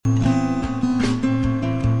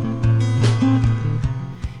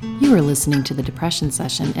You are listening to the Depression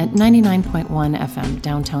Session at 99.1 FM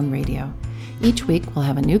Downtown Radio. Each week, we'll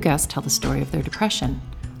have a new guest tell the story of their depression.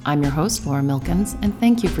 I'm your host, Laura Milkins, and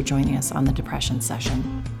thank you for joining us on the Depression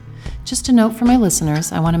Session. Just a note for my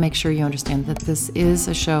listeners, I want to make sure you understand that this is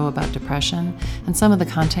a show about depression, and some of the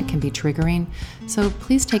content can be triggering, so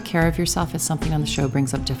please take care of yourself if something on the show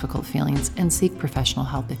brings up difficult feelings, and seek professional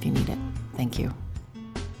help if you need it. Thank you.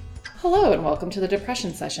 Hello and welcome to the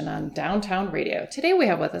Depression Session on Downtown Radio. Today we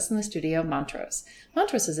have with us in the studio Montrose.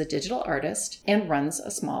 Montrose is a digital artist and runs a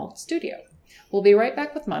small studio. We'll be right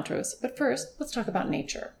back with Montrose, but first, let's talk about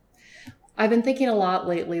nature. I've been thinking a lot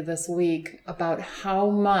lately this week about how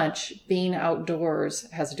much being outdoors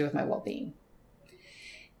has to do with my well-being.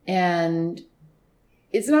 And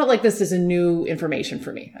it's not like this is a new information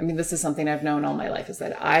for me. I mean, this is something I've known all my life, is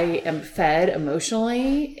that I am fed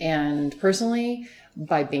emotionally and personally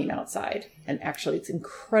by being outside. And actually, it's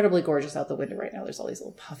incredibly gorgeous out the window right now. There's all these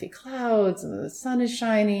little puffy clouds and the sun is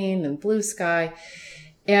shining and blue sky.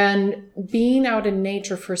 And being out in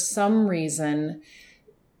nature for some reason,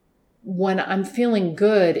 when I'm feeling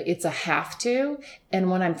good, it's a have to. And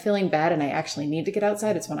when I'm feeling bad and I actually need to get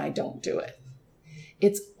outside, it's when I don't do it.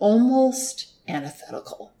 It's almost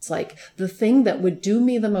antithetical. It's like the thing that would do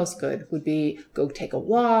me the most good would be go take a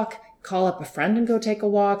walk, call up a friend and go take a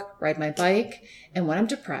walk, ride my bike. And when I'm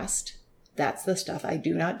depressed, that's the stuff I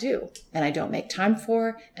do not do. And I don't make time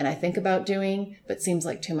for, and I think about doing, but seems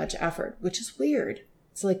like too much effort, which is weird.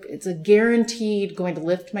 It's like, it's a guaranteed going to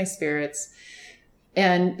lift my spirits.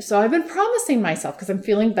 And so I've been promising myself, because I'm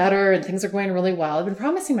feeling better and things are going really well, I've been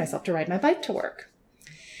promising myself to ride my bike to work.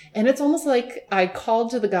 And it's almost like I called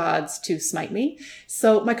to the gods to smite me.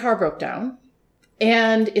 So my car broke down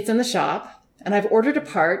and it's in the shop and I've ordered a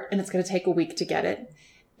part and it's going to take a week to get it.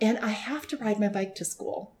 And I have to ride my bike to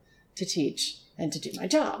school to teach and to do my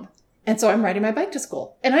job. And so I'm riding my bike to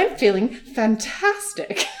school and I'm feeling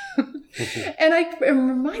fantastic. And I am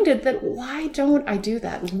reminded that why don't I do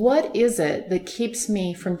that? What is it that keeps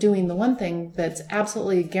me from doing the one thing that's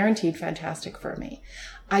absolutely guaranteed fantastic for me?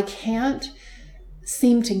 I can't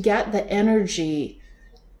seem to get the energy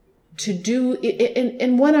to do it.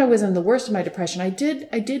 And when I was in the worst of my depression, I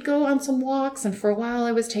did go on some walks. And for a while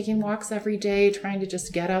I was taking walks every day, trying to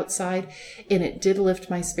just get outside. And it did lift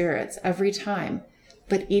my spirits every time.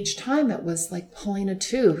 But each time it was like pulling a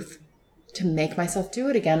tooth to make myself do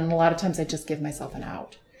it again. And a lot of times I just give myself an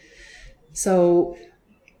out. So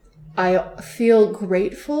I feel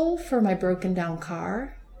grateful for my broken down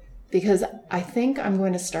car, because I think I'm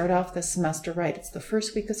going to start off this semester right. It's the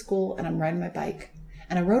first week of school and I'm riding my bike.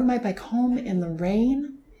 And I rode my bike home in the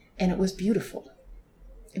rain and it was beautiful.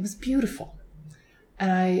 It was beautiful.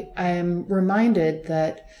 And I am reminded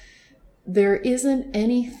that there isn't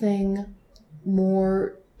anything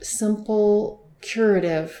more simple,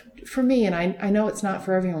 curative for me, and I know it's not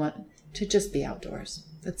for everyone, to just be outdoors.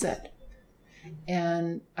 That's it.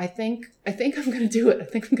 And I think I'm going to do it. I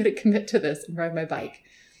think I'm going to commit to this and ride my bike.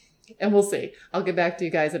 And we'll see. I'll get back to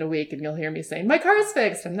you guys in a week and you'll hear me saying, my car is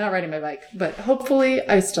fixed. I'm not riding my bike. But hopefully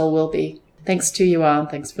I still will be. Thanks to you all. And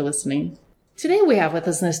thanks for listening. Today we have with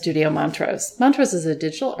us in the studio Montrose. Montrose is a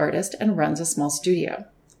digital artist and runs a small studio.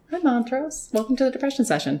 Hi, Montrose. Welcome to the Depression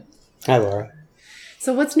Session. Hi, Laura.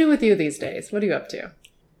 So what's new with you these days? What are you up to?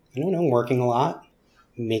 I don't know. I'm working a lot,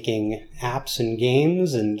 making apps and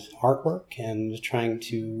games and artwork, and trying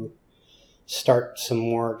to start some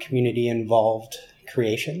more community-involved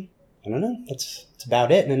creation. I don't know. That's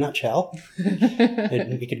about it in a nutshell.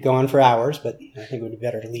 We could go on for hours, but I think it would be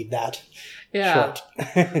better to leave that short.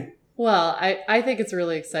 Well, I think it's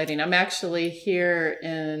really exciting. I'm actually here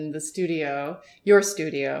in the studio, your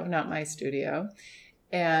studio, not my studio.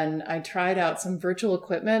 And I tried out some virtual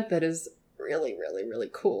equipment that is really, really, really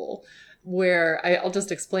cool, where I'll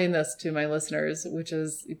just explain this to my listeners, which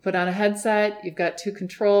is you put on a headset, you've got two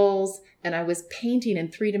controls, and I was painting in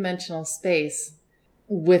three-dimensional space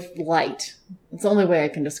with light. It's the only way I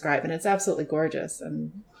can describe it. It's absolutely gorgeous.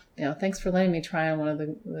 And, thanks for letting me try on one of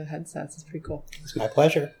the headsets. It's pretty cool. It's my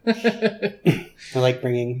pleasure. I like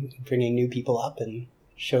bringing new people up and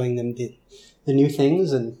showing them the new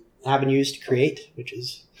things and avenues to create, which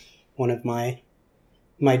is one of my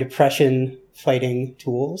depression fighting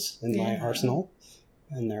tools in my arsenal.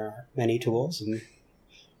 And there are many tools, and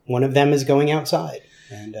one of them is going outside.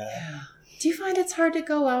 And do you find it's hard to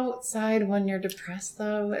go outside when you're depressed,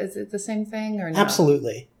 though? Is it the same thing or no?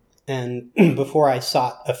 Absolutely. And before I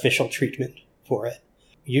sought official treatment for it,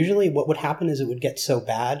 usually what would happen is it would get so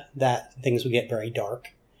bad that things would get very dark.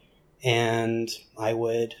 And I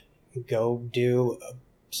would go do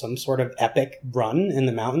some sort of epic run in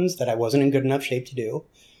the mountains that I wasn't in good enough shape to do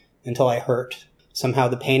until I hurt somehow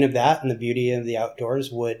the pain of that and the beauty of the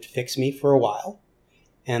outdoors would fix me for a while.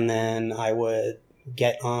 And then I would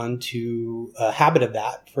get on to a habit of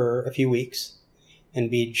that for a few weeks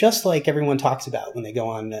and be just like everyone talks about when they go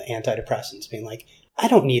on antidepressants, being like, I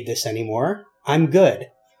don't need this anymore. I'm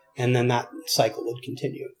good. And then that cycle would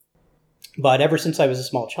continue. But ever since I was a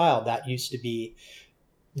small child, that used to be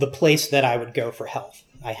the place that I would go for health.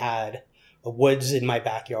 I had a woods in my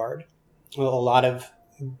backyard. A lot of,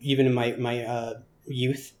 even in my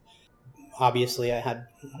youth, obviously I had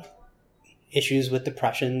issues with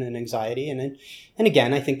depression and anxiety. And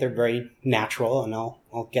again, I think they're very natural, and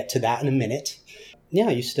I'll get to that in a minute. Yeah,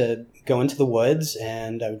 I used to go into the woods,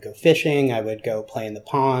 and I would go fishing. I would go play in the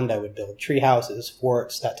pond. I would build tree houses,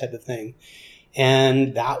 forts, that type of thing.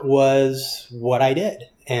 And that was what I did.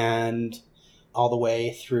 And all the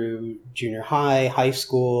way through junior high, high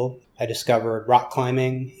school, I discovered rock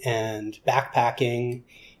climbing and backpacking,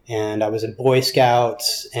 and I was in Boy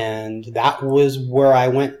Scouts, and that was where I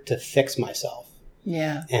went to fix myself.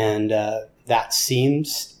 Yeah. And that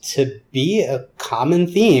seems to be a common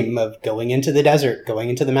theme of going into the desert, going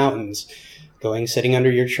into the mountains, sitting under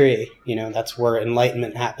your tree. That's where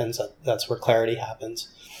enlightenment happens. That's where clarity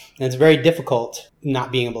happens. And it's very difficult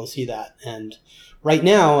not being able to see that. And right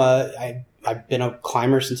now, I've been a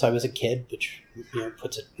climber since I was a kid, which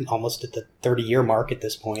puts it almost at the 30-year mark at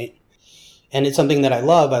this point. And it's something that I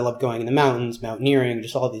love. I love going in the mountains, mountaineering,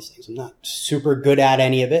 just all these things. I'm not super good at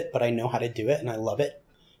any of it, but I know how to do it, and I love it.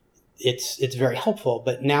 It's very helpful.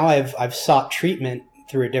 But now I've sought treatment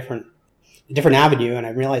through a different avenue, and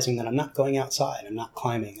I'm realizing that I'm not going outside. I'm not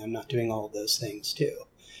climbing. I'm not doing all of those things too.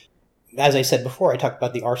 As I said before, I talked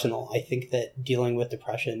about the arsenal. I think that dealing with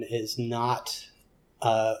depression is not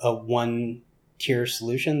a one-tier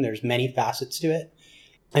solution. There's many facets to it.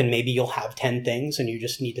 And maybe you'll have 10 things and you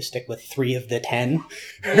just need to stick with 3 of the 10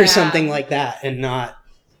 or something like that, and not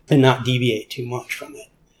deviate too much from it.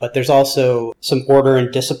 But there's also some order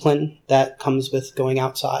and discipline that comes with going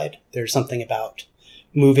outside. There's something about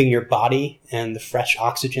moving your body and the fresh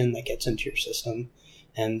oxygen that gets into your system,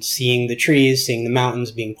 and seeing the trees, seeing the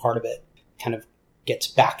mountains, being part of it kind of gets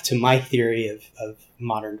back to my theory of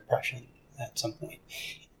modern depression at some point.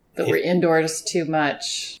 But we're indoors too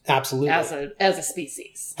much. Absolutely. As a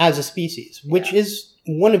species. As a species, which is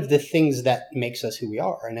one of the things that makes us who we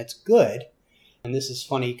are, and it's good. And this is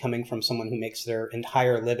funny coming from someone who makes their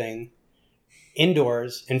entire living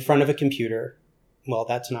indoors in front of a computer. Well,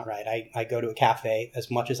 that's not right. I go to a cafe as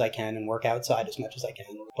much as I can and work outside as much as I can.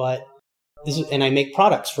 But and I make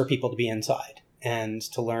products for people to be inside and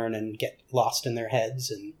to learn and get lost in their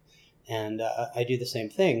heads. And I do the same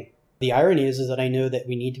thing. The irony is that I know that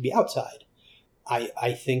we need to be outside.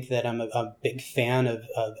 I think that I'm a big fan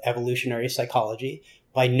of evolutionary psychology.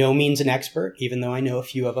 By no means an expert, even though I know a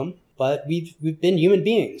few of them. But we've been human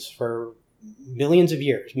beings for millions of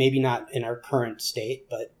years. Maybe not in our current state,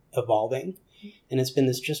 but evolving. And it's been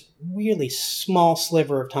this just really small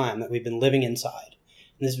sliver of time that we've been living inside.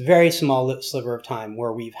 And this very small sliver of time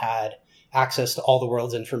where we've had access to all the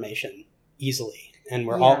world's information easily. And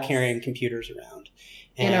we're all carrying computers around.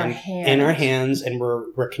 And in our hands, and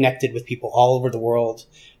we're connected with people all over the world.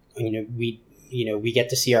 We get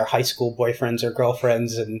to see our high school boyfriends or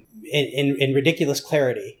girlfriends and in ridiculous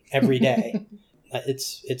clarity every day.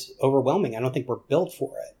 It's overwhelming. I don't think we're built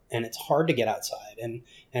for it, and it's hard to get outside.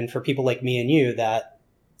 And for people like me and you that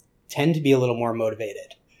tend to be a little more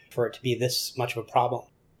motivated for it to be this much of a problem,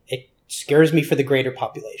 it scares me for the greater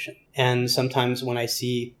population. And sometimes when I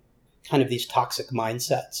see kind of these toxic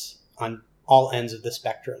mindsets on all ends of the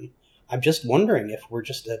spectrum, I'm just wondering if we're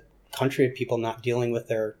just a country of people not dealing with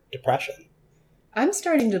their depression. I'm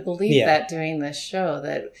starting to believe that doing this show,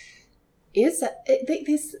 that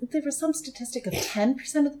there was some statistic of 10%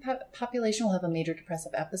 of the population will have a major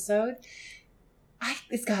depressive episode.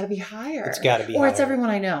 It's got to be higher. It's got to be higher. Or it's everyone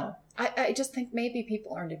I know. I just think maybe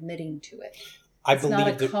people aren't admitting to it. It's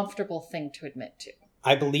not a comfortable thing to admit to.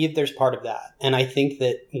 I believe there's part of that. And I think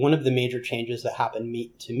that one of the major changes that happened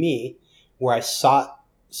to me, where I sought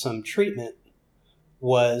some treatment,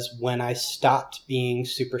 was when I stopped being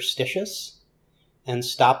superstitious and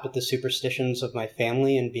stopped with the superstitions of my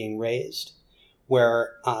family and being raised,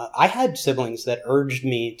 where I had siblings that urged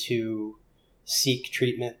me to seek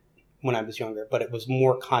treatment when I was younger, but it was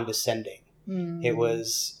more condescending. Mm. It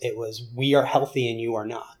was, we are healthy and you are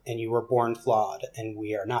not, and you were born flawed and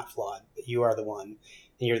we are not flawed, but you are the one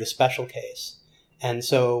and you're the special case. And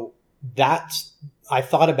so I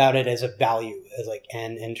thought about it as a value,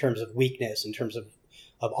 and in terms of weakness, in terms of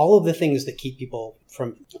all of the things that keep people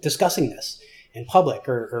from discussing this in public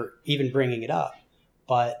or even bringing it up.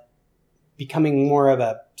 But becoming more of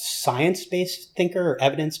a science-based thinker or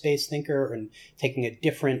evidence-based thinker and taking a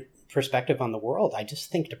different perspective on the world, I just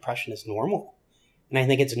think depression is normal. And I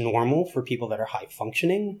think it's normal for people that are high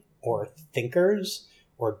functioning or thinkers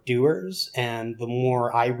or doers. And the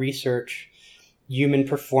more I research human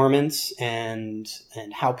performance and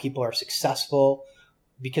how people are successful,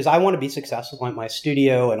 because I want to be successful at my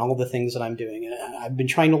studio and all the things that I'm doing. And I've been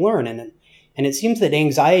trying to learn. And it seems that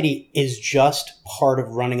anxiety is just part of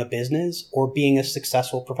running a business or being a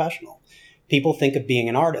successful professional. People think of being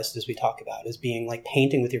an artist, as we talk about, as being like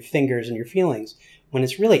painting with your fingers and your feelings, when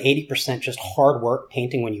it's really 80% just hard work,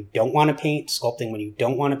 painting when you don't want to paint, sculpting when you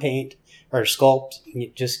don't want to paint or sculpt,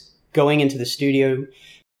 just going into the studio,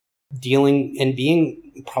 dealing and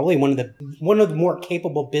being probably one of the more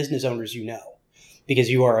capable business owners you know, because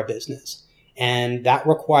you are a business. And that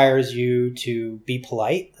requires you to be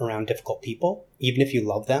polite around difficult people, even if you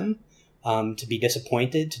love them, to be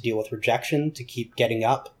disappointed, to deal with rejection, to keep getting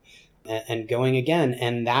up and going again.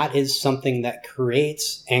 And that is something that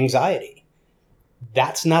creates anxiety.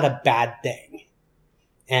 That's not a bad thing.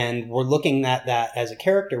 And we're looking at that as a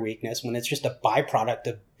character weakness when it's just a byproduct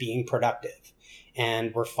of being productive.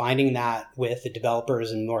 And we're finding that with the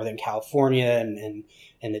developers in Northern California and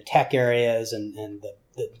the tech areas and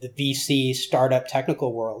the VC startup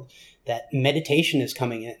technical world, that meditation is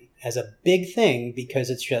coming in as a big thing because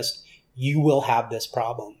it's just, you will have this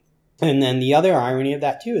problem. And then the other irony of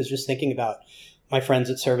that too is just thinking about my friends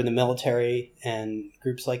that serve in the military and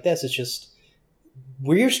groups like this. It's just,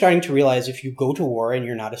 we're starting to realize if you go to war and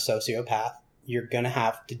you're not a sociopath, you're going to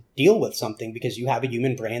have to deal with something because you have a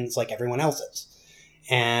human brain that's like everyone else's.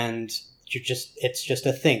 And it's just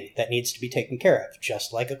a thing that needs to be taken care of,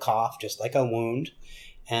 just like a cough, just like a wound.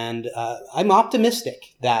 And I'm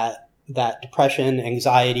optimistic that depression,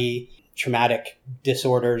 anxiety, traumatic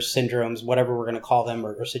disorders, syndromes, whatever we're going to call them,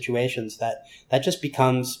 or situations, that just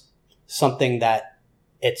becomes something that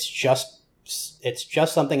it's just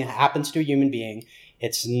something that happens to a human being.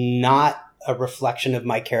 It's not a reflection of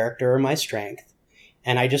my character or my strength.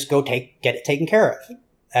 And I just go get it taken care of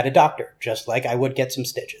at a doctor, just like I would get some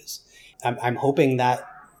stitches. I'm hoping that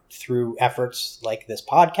through efforts like this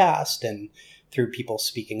podcast and through people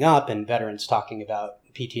speaking up and veterans talking about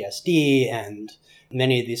PTSD and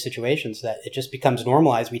many of these situations, that it just becomes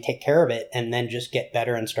normalized. We take care of it and then just get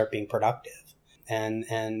better and start being productive. And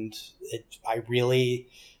I really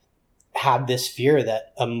have this fear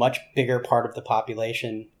that a much bigger part of the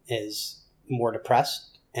population is more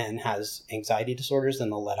depressed and has anxiety disorders than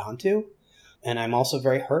they'll let on to. And I'm also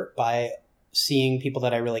very hurt by seeing people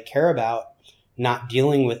that I really care about not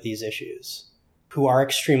dealing with these issues, who are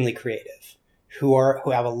extremely creative, who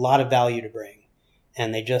have a lot of value to bring,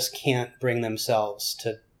 and they just can't bring themselves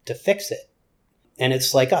to fix it. And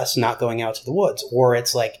it's like us not going out to the woods, or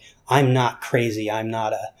it's like, I'm not crazy. I'm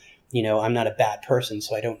not a bad person,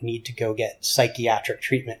 so I don't need to go get psychiatric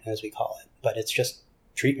treatment, as we call it. But it's just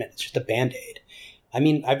treatment. It's just a Band-Aid. I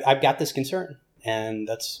mean, I've got this concern, and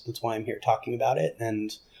that's why I'm here talking about it,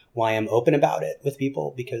 and why I'm open about it with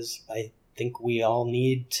people, because I think we all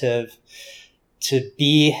need to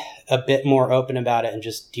be a bit more open about it and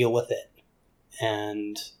just deal with it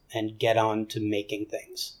and get on to making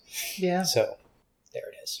things. Yeah. So there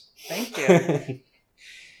it is. Thank you.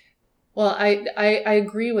 Well, I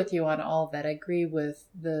agree with you on all of that. I agree with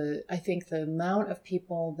I think the amount of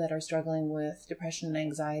people that are struggling with depression and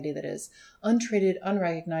anxiety that is untreated,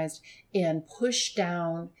 unrecognized, and pushed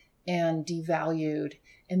down and devalued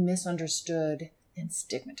and misunderstood and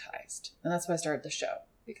stigmatized. And that's why I started the show,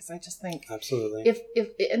 because I just think, absolutely.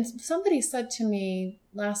 And somebody said to me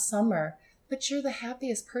last summer, but you're the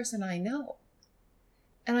happiest person I know.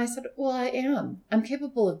 And I said, well, I am. I'm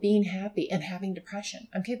capable of being happy and having depression.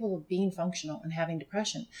 I'm capable of being functional and having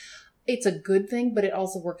depression. It's a good thing, but it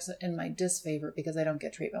also works in my disfavor because I don't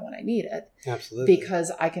get treatment when I need it. Absolutely.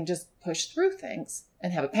 Because I can just push through things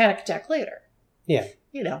and have a panic attack later. Yeah.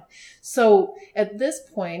 So at this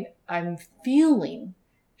point, I'm feeling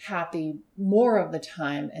happy more of the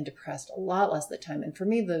time and depressed a lot less of the time. And for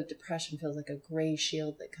me, the depression feels like a gray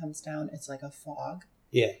shield that comes down. It's like a fog.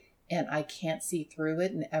 Yeah. And I can't see through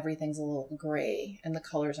it, and everything's a little gray and the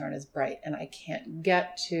colors aren't as bright, and I can't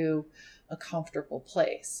get to a comfortable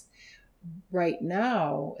place. Right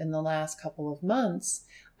now, in the last couple of months,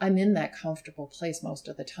 I'm in that comfortable place most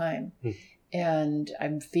of the time. And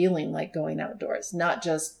I'm feeling like going outdoors, not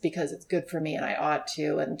just because it's good for me and I ought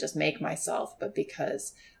to and just make myself, but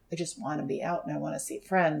because I just want to be out and I want to see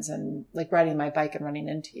friends and like riding my bike and running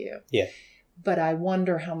into you. Yeah. But I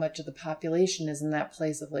wonder how much of the population is in that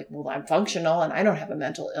place of like, well, I'm functional and I don't have a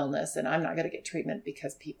mental illness and I'm not going to get treatment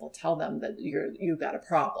because people tell them that you've got a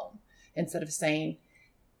problem. instead of saying,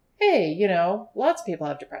 hey, lots of people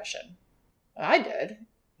have depression. I did.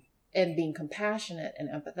 And being compassionate and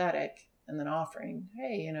empathetic, and then offering,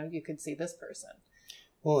 hey, you could see this person.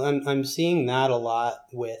 Well, I'm seeing that a lot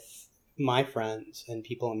with my friends and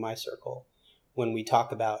people in my circle when we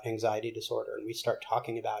talk about anxiety disorder, and we start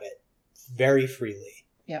talking about it very freely.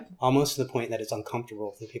 Yeah. Almost to the point that it's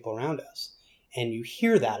uncomfortable for the people around us. And you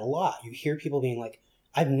hear that a lot. You hear people being like,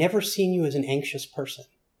 I've never seen you as an anxious person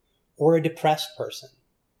or a depressed person.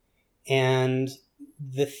 And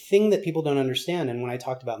the thing that people don't understand, and when I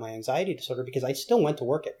talked about my anxiety disorder, because I still went to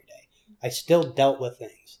work every day, I still dealt with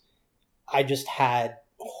things. I just had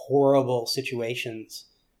horrible situations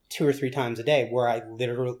 2 or 3 times a day where I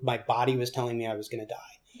literally, my body was telling me I was going to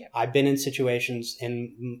die. Yeah. I've been in situations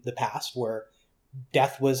in the past where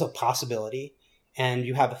death was a possibility and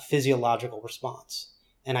you have a physiological response.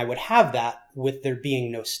 And I would have that with there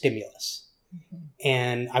being no stimulus. Mm-hmm.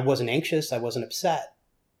 And I wasn't anxious. I wasn't upset.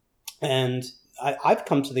 And I've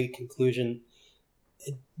come to the conclusion,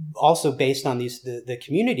 also based on the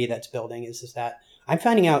community that's building, is that I'm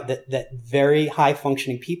finding out that very high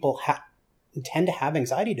functioning people tend to have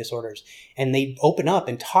anxiety disorders, and they open up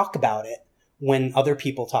and talk about it when other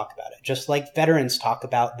people talk about it, just like veterans talk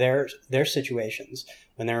about their situations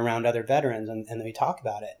when they're around other veterans, and they talk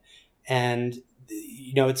about it. And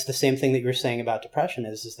it's the same thing that you're saying about depression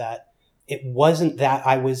is that it wasn't that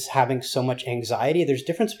I was having so much anxiety. There's a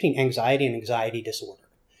difference between anxiety and anxiety disorder.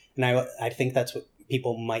 And I think that's what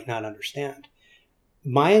people might not understand.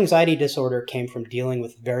 My anxiety disorder came from dealing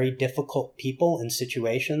with very difficult people and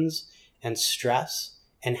situations and stress,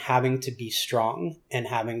 and having to be strong and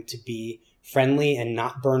having to be friendly and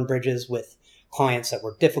not burn bridges with clients that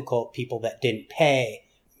were difficult, people that didn't pay,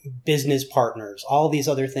 business partners, all these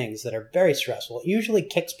other things that are very stressful. It usually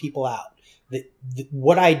kicks people out.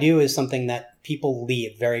 What I do is something that people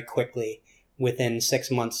leave very quickly. Within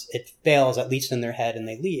 6 months, it fails, at least in their head, and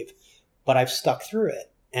they leave. But I've stuck through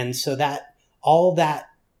it. And so that all that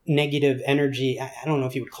negative energy, I don't know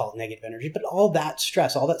if you would call it negative energy, but all that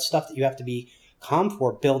stress, all that stuff that you have to be calm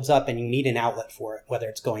for builds up, and you need an outlet for it, whether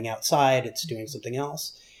it's going outside, it's doing something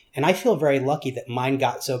else. And I feel very lucky that mine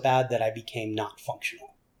got so bad that I became not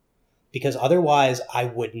functional. Because otherwise, I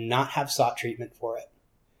would not have sought treatment for it.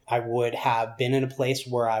 I would have been in a place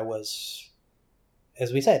where I was,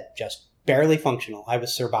 as we said, just barely functional. I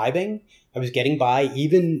was surviving. I was getting by,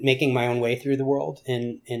 even making my own way through the world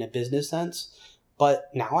in a business sense. But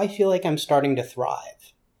now I feel like I'm starting to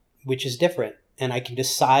thrive, which is different. And I can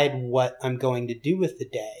decide what I'm going to do with the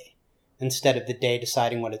day instead of the day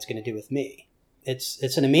deciding what it's going to do with me.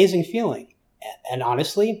 It's an amazing feeling. And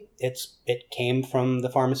honestly, it came from the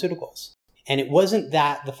pharmaceuticals. And it wasn't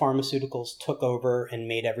that the pharmaceuticals took over and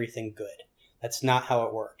made everything good. That's not how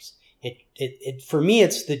it works. It for me,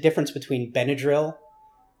 it's the difference between Benadryl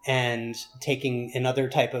and taking another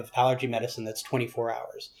type of allergy medicine that's 24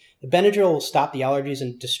 hours. The Benadryl will stop the allergies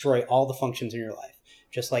and destroy all the functions in your life,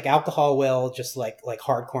 just like alcohol will, just like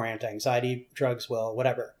hardcore anti-anxiety drugs will,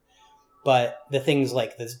 whatever. But the things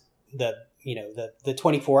like the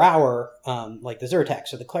 24-hour, like the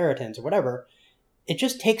Zyrtex or the Claritins or whatever, it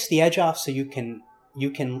just takes the edge off so you can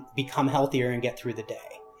become healthier and get through the day.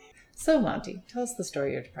 So, Monty, tell us the story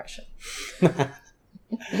of your depression.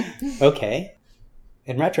 Okay.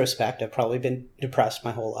 In retrospect, I've probably been depressed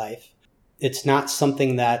my whole life. It's not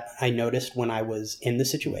something that I noticed when I was in the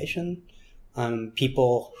situation.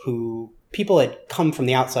 People had come from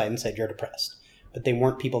the outside and said, you're depressed, but they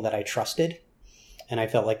weren't people that I trusted. And I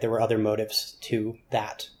felt like there were other motives to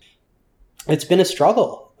that. It's been a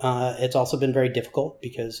struggle. It's also been very difficult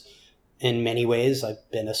because in many ways I've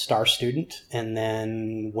been a star student and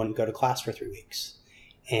then wouldn't go to class for 3 weeks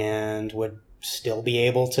and would still be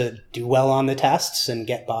able to do well on the tests and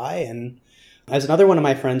get by. And as another one of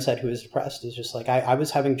my friends said who was depressed, is just like, I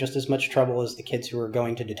was having just as much trouble as the kids who were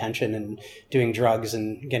going to detention and doing drugs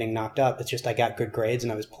and getting knocked up. It's just I got good grades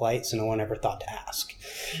and I was polite, so no one ever thought to ask.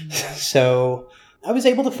 Mm-hmm. So I was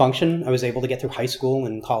able to function. I was able to get through high school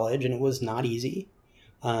and college, and it was not easy.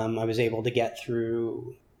 I was able to get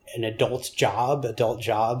through an adult jobs,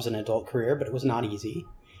 an adult career, but it was not easy.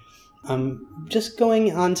 Just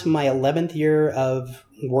going on to my 11th year of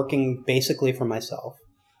working basically for myself.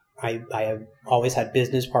 I have always had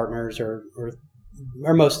business partners or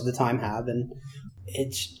most of the time have, and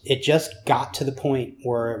it just got to the point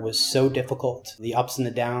where it was so difficult, the ups and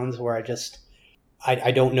the downs, where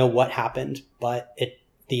I don't know what happened, but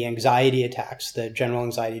the anxiety attacks, the general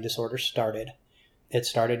anxiety disorder started. It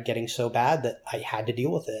started getting so bad that I had to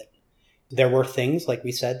deal with it. There were things, like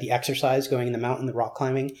we said, the exercise, going in the mountain, the rock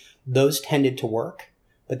climbing, those tended to work,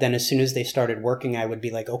 But then as soon as they started working, I would be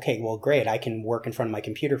like, okay, well, great. I can work in front of my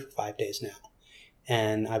computer for 5 days now.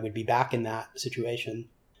 And I would be back in that situation.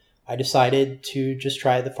 I decided to just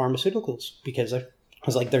try the pharmaceuticals because I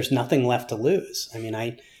was like, there's nothing left to lose. I mean,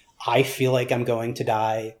 I feel like I'm going to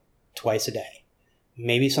die twice a day,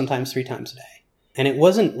 maybe sometimes 3 times a day.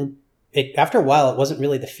 And after a while, it wasn't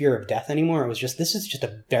really the fear of death anymore. It was just, this is just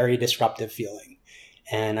a very disruptive feeling.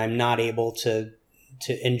 And I'm not able to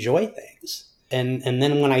enjoy things. And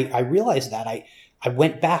then when I realized that, I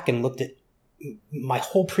went back and looked at my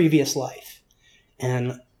whole previous life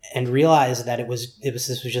and realized that it was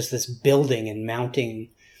just this building and mounting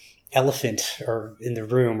elephant or in the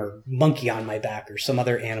room or monkey on my back or some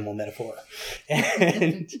other animal metaphor.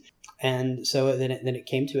 And so then it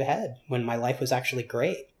came to a head when my life was actually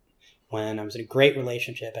great, when I was in a great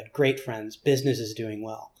relationship, had great friends, business is doing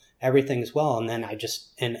well. Everything's well. And then I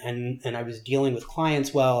just, and I was dealing with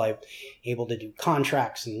clients well. I'm able to do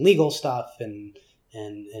contracts and legal stuff and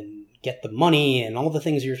get the money and all the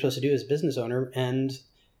things you're supposed to do as a business owner. And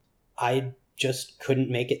I just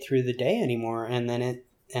couldn't make it through the day anymore. And then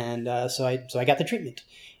so I got the treatment.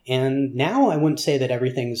 And now I wouldn't say that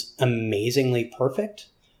everything's amazingly perfect,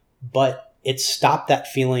 but it stopped that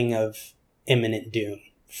feeling of imminent doom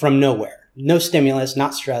from nowhere. No stimulus,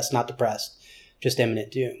 not stressed, not depressed, just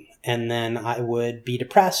imminent doom. And then I would be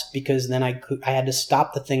depressed because then I had to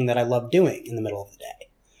stop the thing that I loved doing in the middle of the day.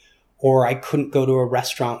 Or I couldn't go to a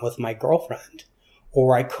restaurant with my girlfriend.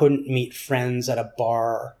 Or I couldn't meet friends at a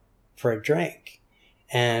bar for a drink.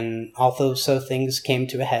 And also things came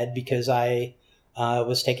to a head because I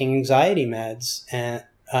was taking anxiety meds and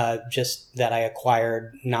just that I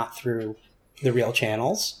acquired not through the real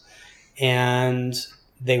channels. And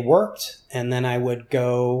they worked. And then I would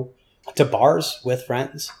go to bars with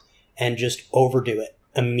friends and just overdo it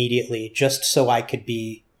immediately just so I could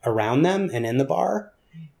be around them and in the bar.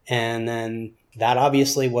 And then that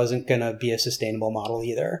obviously wasn't going to be a sustainable model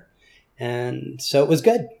either. And so it was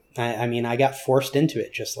good. I mean, I got forced into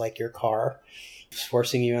it just like your car was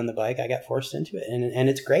forcing you on the bike. I got forced into it and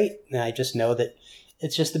it's great. And I just know that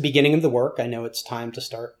it's just the beginning of the work. I know it's time to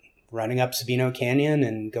start running up Sabino Canyon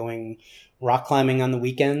and going rock climbing on the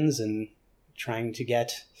weekends and trying to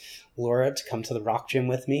get Laura to come to the rock gym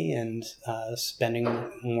with me and spending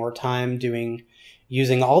more time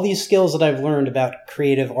using all these skills that I've learned about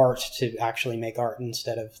creative art to actually make art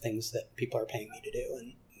instead of things that people are paying me to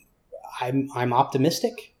do. And I'm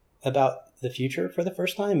optimistic about the future for the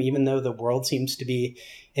first time, even though the world seems to be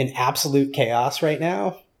in absolute chaos right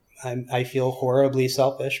now. I feel horribly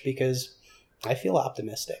selfish because I feel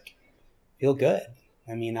optimistic, feel good.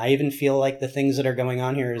 I mean, I even feel like the things that are going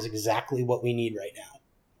on here is exactly what we need right now.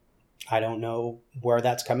 I don't know where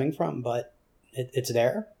that's coming from, but it's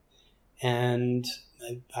there. And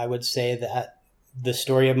I would say that the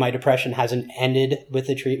story of my depression hasn't ended with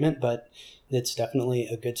the treatment, but it's definitely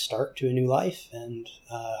a good start to a new life. And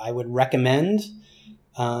I would recommend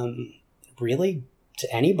really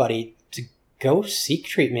to anybody to go seek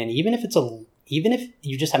treatment, even if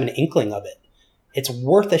you just have an inkling of it. It's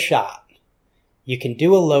worth a shot. You can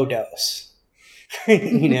do a low dose,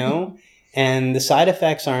 and the side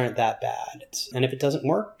effects aren't that bad. And if it doesn't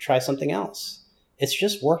work, try something else. It's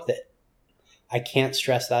just worth it. I can't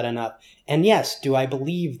stress that enough. And yes, do I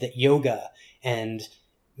believe that yoga and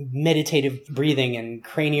meditative breathing and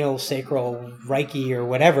cranial sacral Reiki or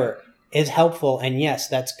whatever is helpful? And yes,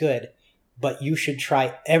 that's good. But you should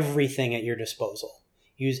try everything at your disposal.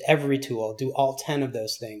 Use every tool. Do all 10 of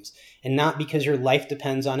those things. And not because your life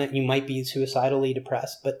depends on it. You might be suicidally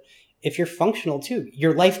depressed, but if you're functional too,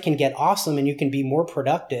 your life can get awesome and you can be more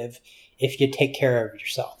productive if you take care of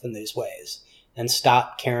yourself in these ways and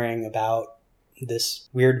stop caring about this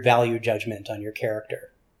weird value judgment on your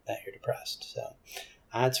character that you're depressed. So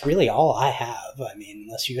that's really all I have. I mean,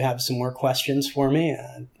 unless you have some more questions for me.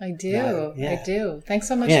 I do. I do. Thanks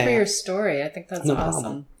so much for your story. I think that's awesome.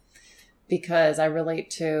 Problem. Because I relate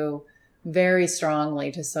to very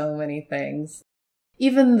strongly to so many things.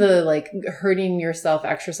 Even the hurting yourself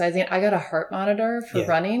exercising. I got a heart monitor for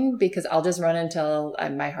running because I'll just run until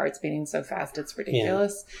my heart's beating so fast it's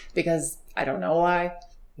ridiculous because I don't know why.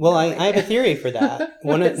 Well, I have a theory for that.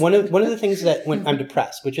 One of the things that when I'm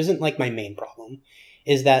depressed, which isn't my main problem,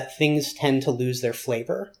 is that things tend to lose their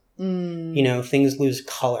flavor. Things lose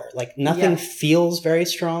color. Nothing feels very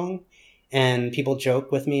strong. And people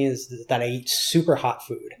joke with me is that I eat super hot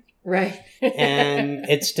food. Right. And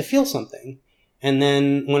it's to feel something. And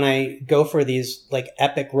then when I go for these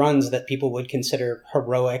epic runs that people would consider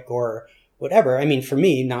heroic or whatever, I mean, for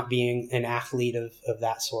me, not being an athlete of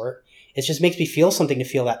that sort, it just makes me feel something to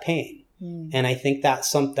feel that pain. And I think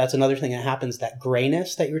that's another thing that happens, that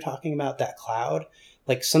grayness that you were talking about, that cloud.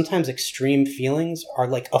 Like sometimes extreme feelings are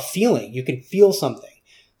like a feeling. You can feel something.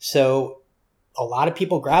 So a lot of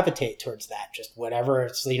people gravitate towards that, just whatever.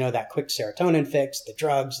 It's, that quick serotonin fix, the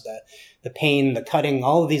drugs, the pain, the cutting,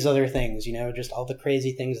 all of these other things, just all the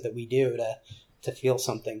crazy things that we do to feel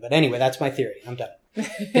something. But anyway, that's my theory. I'm done.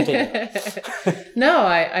 No,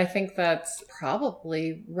 I think that's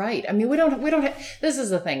probably right. I mean, we don't this is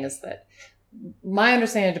the thing, is that my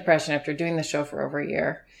understanding of depression after doing the show for over a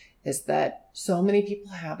year is that so many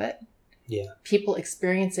people have it. Yeah. People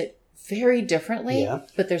experience it very differently, yeah.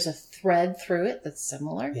 but there's a thread through it that's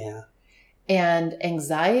similar. Yeah. And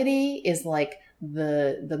anxiety is like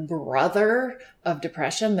the brother of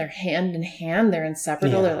depression. They're hand in hand. They're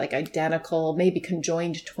inseparable. Yeah. They're like identical, maybe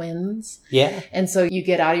conjoined twins. Yeah. And so you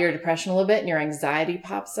get out of your depression a little bit and your anxiety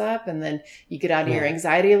pops up, and then you get out of your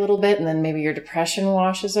anxiety a little bit and then maybe your depression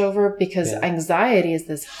washes over, because anxiety is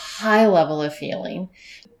this high level of feeling,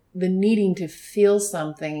 the needing to feel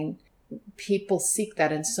something. People seek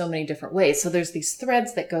that in so many different ways. So there's these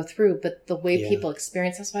threads that go through, but the way people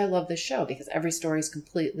experience, that's why I love this show, because every story is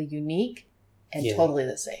completely unique and totally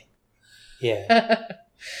the same. Yeah.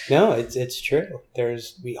 No, it's true.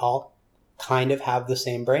 We all kind of have the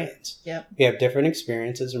same brains. Yep. We have different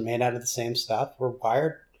experiences. We're made out of the same stuff. We're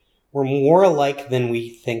more alike than we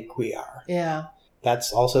think we are. Yeah.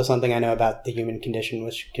 That's also something I know about the human condition,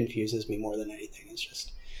 which confuses me more than anything. It's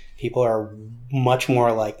just people are much more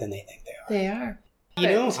alike than they think they are.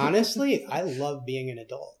 They are. Honestly, I love being an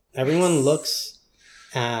adult. Everyone looks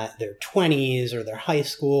at their 20s or their high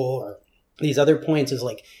school or these other points as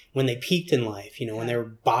like when they peaked in life, when their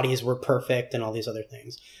bodies were perfect and all these other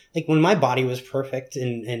things. Like when my body was perfect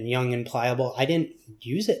and young and pliable, I didn't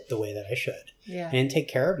use it the way that I should. Yeah. I didn't take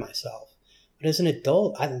care of myself. But as an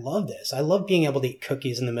adult, I love this. I love being able to eat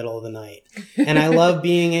cookies in the middle of the night. And I love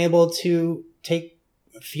being able to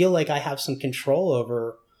feel like I have some control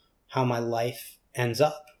over how my life ends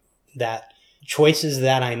up. That choices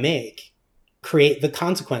that I make create the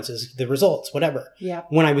consequences, the results, whatever. Yeah.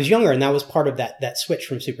 When I was younger, and that was part of that switch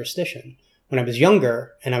from superstition. When I was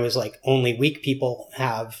younger and I was like, only weak people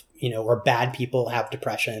have, or bad people have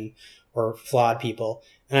depression, or flawed people.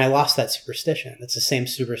 And I lost that superstition. It's the same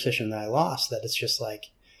superstition that I lost, that it's just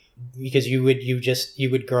like, because you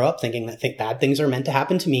would grow up thinking that bad things are meant to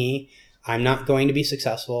happen to me. I'm not going to be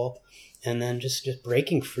successful. And then just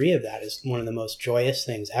breaking free of that is one of the most joyous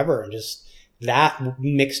things ever. And just that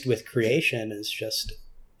mixed with creation is just,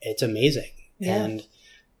 it's amazing. Yeah. And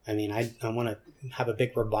I mean, I want to have a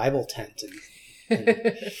big revival tent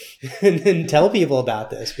and tell people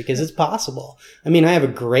about this, because it's possible. I mean, I have a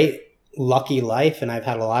great, lucky life and I've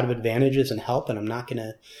had a lot of advantages and help, and I'm not going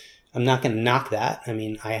to knock that. I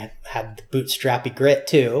mean, I had the bootstrappy grit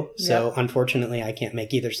too. So unfortunately I can't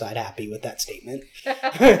make either side happy with that statement.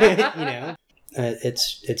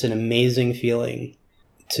 It's an amazing feeling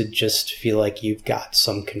to just feel like you've got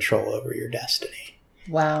some control over your destiny.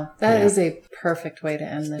 Wow. That is a perfect way to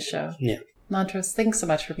end the show. Yeah. Montrose, thanks so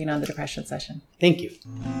much for being on the Depression Session. Thank you.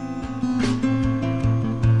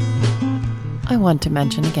 I want to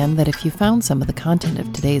mention again that if you found some of the content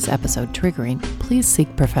of today's episode triggering, please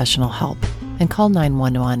seek professional help and call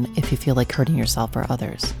 911 if you feel like hurting yourself or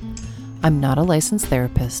others. I'm not a licensed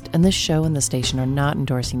therapist, and this show and the station are not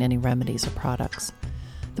endorsing any remedies or products.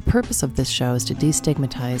 The purpose of this show is to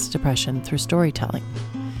destigmatize depression through storytelling.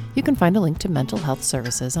 You can find a link to mental health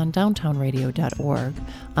services on downtownradio.org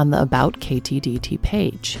on the About KTDT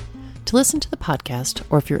page. To listen to the podcast,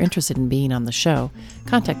 or if you're interested in being on the show,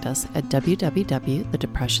 contact us at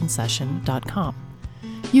www.thedepressionsession.com.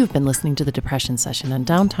 You've been listening to The Depression Session on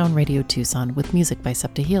Downtown Radio Tucson with music by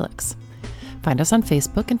Septa Helix. Find us on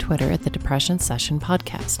Facebook and Twitter at The Depression Session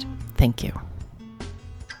Podcast. Thank you.